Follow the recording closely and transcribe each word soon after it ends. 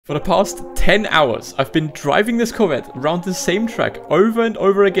For the past 10 hours, I've been driving this Corvette around the same track over and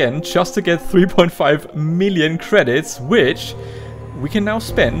over again just to get 3.5 million credits, which we can now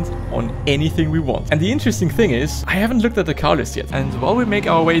spend on anything we want. And the interesting thing is, I haven't looked at the car list yet. And while we make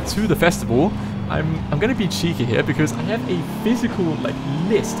our way to the festival, I'm gonna be cheeky here because I have a physical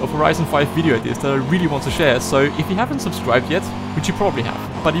list of Horizon 5 video ideas that I really want to share. So if you haven't subscribed yet, which you probably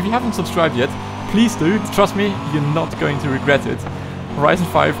have, but if you haven't subscribed yet, please do. Trust me, you're not going to regret it. Horizon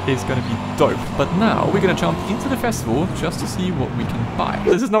 5 is going to be dope. But now we're going to jump into the festival just to see what we can buy.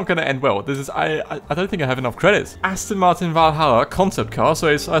 This is not going to end well. This is I don't think I have enough credits. Aston Martin Valhalla concept car. So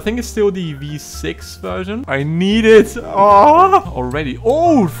I think it's still the V6 version. I need it. Oh, already.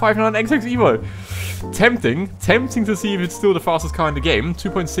 Oh, 500XX Evo. Tempting to see if it's still the fastest car in the game.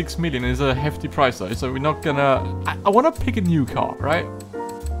 2.6 million is a hefty price though. So we're not gonna... I want to pick a new car, right?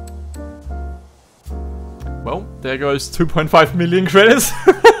 Well, there goes 2.5 million credits.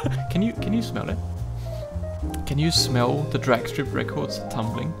 Can you smell it? Can you smell the dragstrip records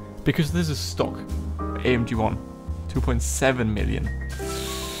tumbling? Because this is stock. AMG 1. 2.7 million.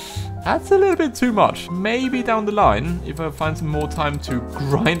 That's a little bit too much. Maybe down the line, if I find some more time to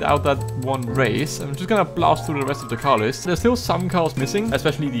grind out that one race, I'm just gonna blast through the rest of the car list. There's still some cars missing,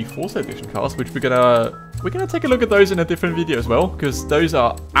 especially the Forza Edition cars, which we're gonna take a look at those in a different video as well, because those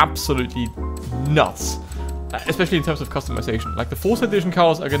are absolutely nuts. Especially in terms of customization. Like, the Forza Edition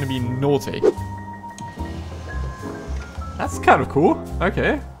cars are going to be naughty. That's kind of cool.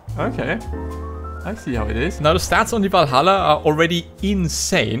 Okay. I see how it is. Now, the stats on the Valhalla are already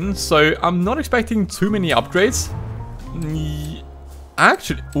insane, so I'm not expecting too many upgrades.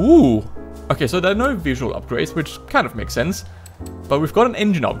 Actually, ooh. Okay, so there are no visual upgrades, which kind of makes sense. But we've got an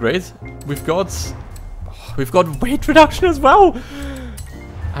engine upgrade. We've got weight reduction as well.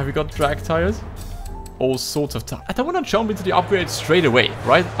 Have we got drag tires? All sorts of time. I don't want to jump into the upgrade straight away,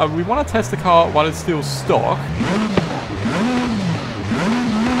 right? We want to test the car while it's still stock.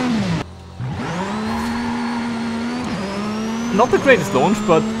 Not the greatest launch,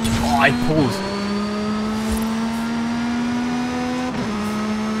 but oh, it pulls.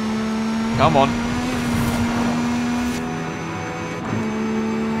 Come on.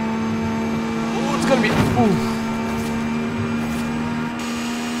 Oh, it's gonna be. Ooh.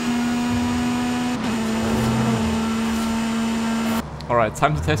 Alright,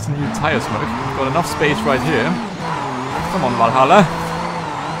 time to test a new tire smoke. Got enough space right here. Come on, Valhalla.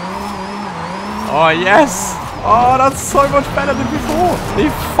 Oh, yes! Oh, that's so much better than before! They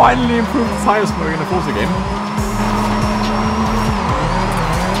finally improved the tire smoke in the Forza game.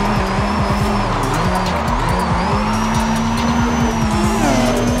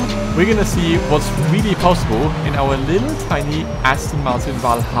 We're gonna see what's really possible in our little tiny Aston Martin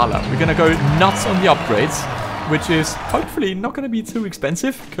Valhalla. We're gonna go nuts on the upgrades, which is hopefully not going to be too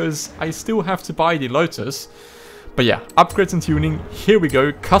expensive, because I still have to buy the Lotus. But yeah, upgrades and tuning, here we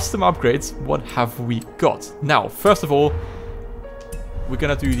go. Custom upgrades, what have we got? Now, first of all, we're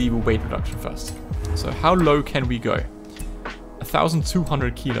going to do the weight reduction first. So how low can we go?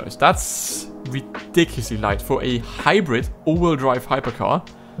 1,200 kilos. That's ridiculously light for a hybrid all-wheel drive hypercar.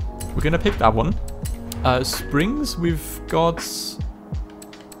 We're going to pick that one. Springs, we've got...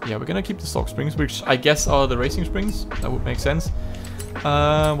 Yeah, we're gonna keep the stock springs, which I guess are the racing springs. That would make sense.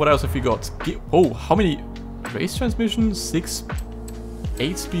 What else have we got? Oh, how many? Race transmission? 6,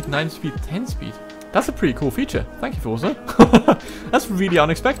 8 speed, 9 speed, 10 speed. That's a pretty cool feature. Thank you, Forza. That's really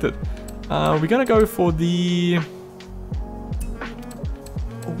unexpected. We're gonna go for the...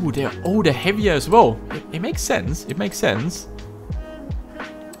 Oh, they're heavier as well. It makes sense. It makes sense.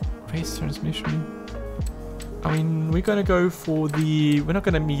 Race transmission. I mean, we're gonna go for the... We're not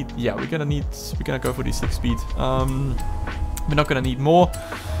gonna need... Yeah, we're gonna go for the 6-speed. We're not gonna need more.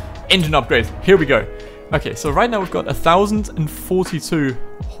 Engine upgrade. Here we go. Okay, so right now we've got 1,042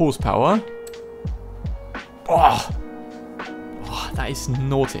 horsepower. Oh, that is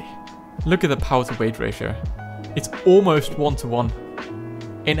naughty. Look at the power to weight ratio. It's almost 1-to-1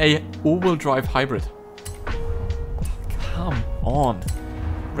 in a all-wheel drive hybrid. Come on.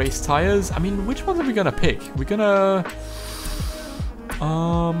 Race tires. I mean, which ones are we gonna pick? We're gonna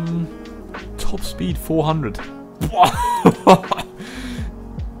top speed 400.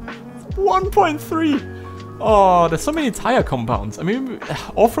 1.3. Oh, there's so many tire compounds. I mean,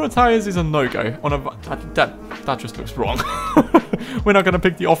 off-road tires is a no-go. On a that just looks wrong. We're not gonna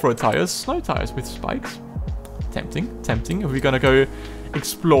pick the off-road tires. Snow tires with spikes. Tempting. Are we gonna go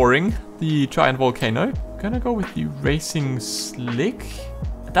exploring the giant volcano? Gonna go with the racing slick.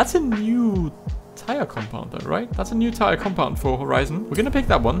 That's a new tire compound though, right? That's a new tire compound for Horizon. We're gonna pick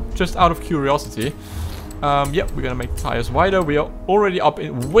that one, just out of curiosity. Yep, we're gonna make the tires wider. We are already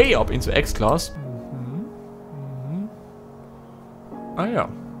way up into X class. Oh yeah.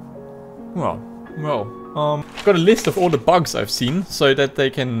 Well, got a list of all the bugs I've seen, so that they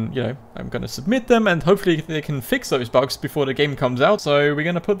can, you know, I'm gonna submit them, and hopefully they can fix those bugs before the game comes out. So we're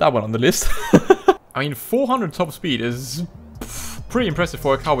gonna put that one on the list. I mean, 400 top speed is pretty impressive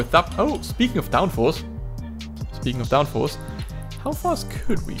for a car with that. Oh, speaking of downforce, how fast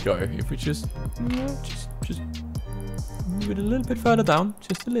could we go if we just move it a little bit further down,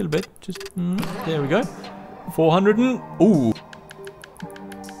 just a little bit, there we go. 400 and ooh.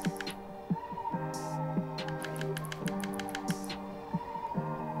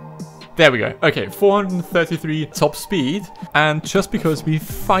 There we go. Okay, 433 top speed, and just because we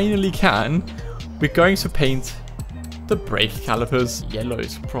finally can, we're going to paint the brake calipers. Yellow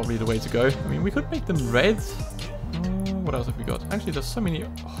is probably the way to go. I mean, we could make them red. What else have we got? Actually, there's so many. Oh,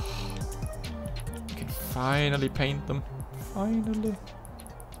 we can finally paint them. Finally.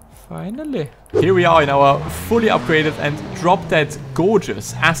 Here we are in our fully upgraded and drop-dead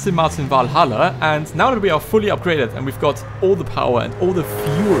gorgeous Aston Martin Valhalla. And now that we are fully upgraded and we've got all the power and all the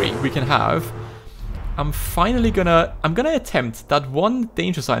fury we can have, I'm gonna attempt that one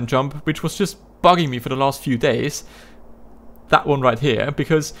danger sign jump, which was just bugging me for the last few days. That one right here,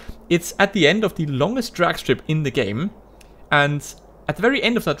 because it's at the end of the longest drag strip in the game. And at the very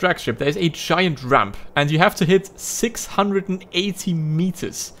end of that drag strip, there's a giant ramp, and you have to hit 680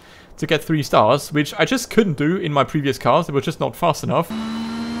 meters to get 3 stars, which I just couldn't do in my previous cars. They were just not fast enough.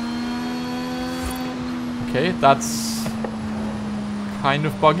 Okay, that's kind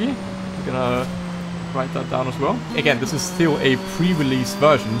of buggy. I'm gonna write that down as well. Again, this is still a pre-release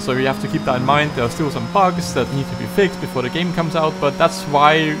version, so you have to keep that in mind. There are still some bugs that need to be fixed before the game comes out, but that's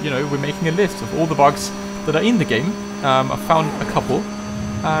why, you know, we're making a list of all the bugs that are in the game. I found a couple,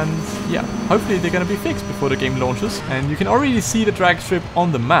 and yeah, hopefully they're gonna be fixed before the game launches. And you can already see the drag strip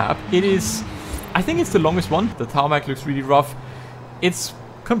on the map. It is, I think it's the longest one. The tarmac looks really rough. It's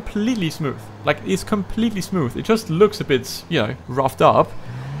completely smooth. Like, it's completely smooth. It just looks a bit, you know, roughed up,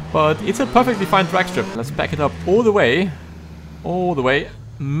 but it's a perfectly fine drag strip. Let's back it up all the way,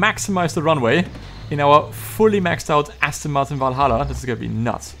 maximize the runway in our fully maxed out Aston Martin Valhalla. This is gonna be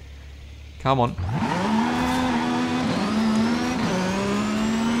nuts. Come on.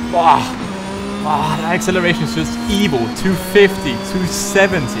 Wow, the acceleration is just evil. 250,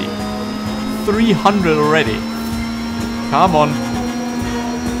 270, 300 already. Come on.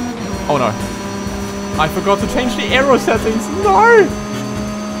 Oh no. I forgot to change the aero settings. No!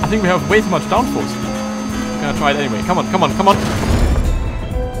 I think we have way too much downforce. I'm gonna try it anyway. Come on.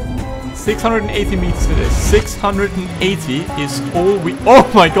 680 meters to this. 680 is all we... Oh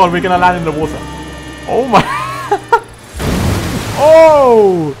my god, we're gonna land in the water. Oh my...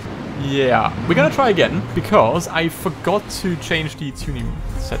 Oh! Yeah. We're gonna try again, because I forgot to change the tuning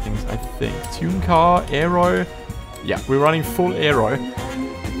settings, I think. Tune car, aero... Yeah, we're running full aero.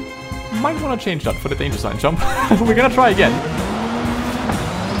 Might want to change that for the danger sign jump. We're gonna try again.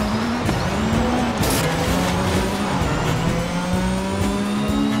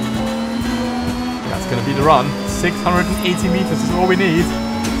 That's gonna be the run. 680 meters is all we need.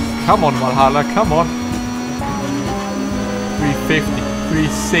 Come on, Valhalla, come on. 350,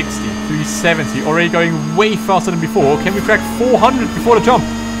 360, 370. Already going way faster than before. Can we crack 400 before the jump?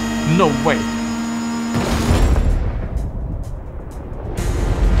 No way.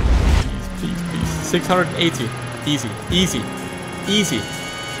 Please. 680. Easy.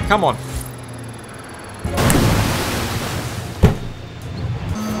 Come on.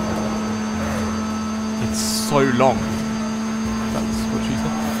 It's so long. That's what she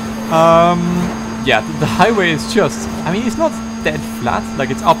said. Yeah, the highway is just... I mean, it's not dead flat. Like,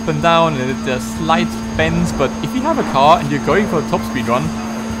 it's up and down and there's slight bends. But if you have a car and you're going for a top speed run,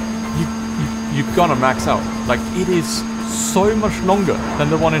 you're gonna max out. Like, it is so much longer than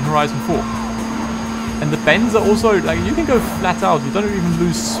the one in Horizon 4. And the bends are also, like, you can go flat out. You don't even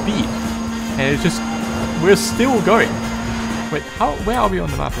lose speed. And it's just... We're still going. Wait, where are we on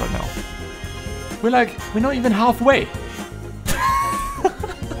the map right now? We're not even halfway.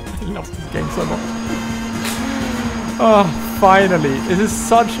 I love this game so much. Oh, finally. This is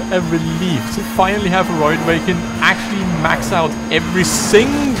such a relief to finally have a road where you can actually max out every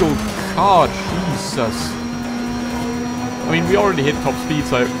single car. Jesus. I mean, we already hit top speed,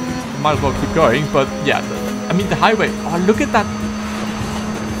 so might as well keep going. But yeah, I mean, the highway. Oh, look at that.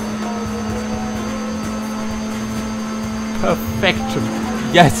 Perfection.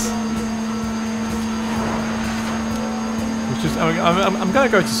 Yes. I'm gonna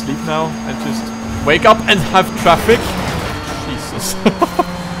go to sleep now and just wake up and have traffic. Jesus.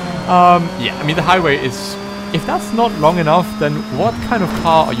 Yeah, I mean, the highway is... If that's not long enough, then what kind of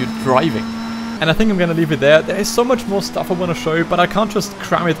car are you driving? And I think I'm gonna leave it there. There is so much more stuff I want to show, but I can't just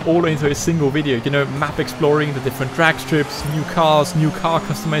cram it all into a single video. You know, map exploring, the different drag strips, new cars, new car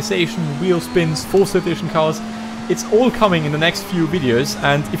customization, wheel spins, 4th edition cars. It's all coming in the next few videos,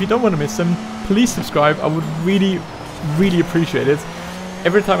 and if you don't want to miss them, please subscribe. I would really, really appreciate it.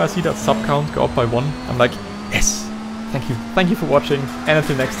 Every time I see that sub count go up by 1, I'm like, yes, thank you for watching, and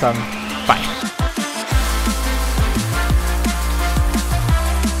until next time, bye.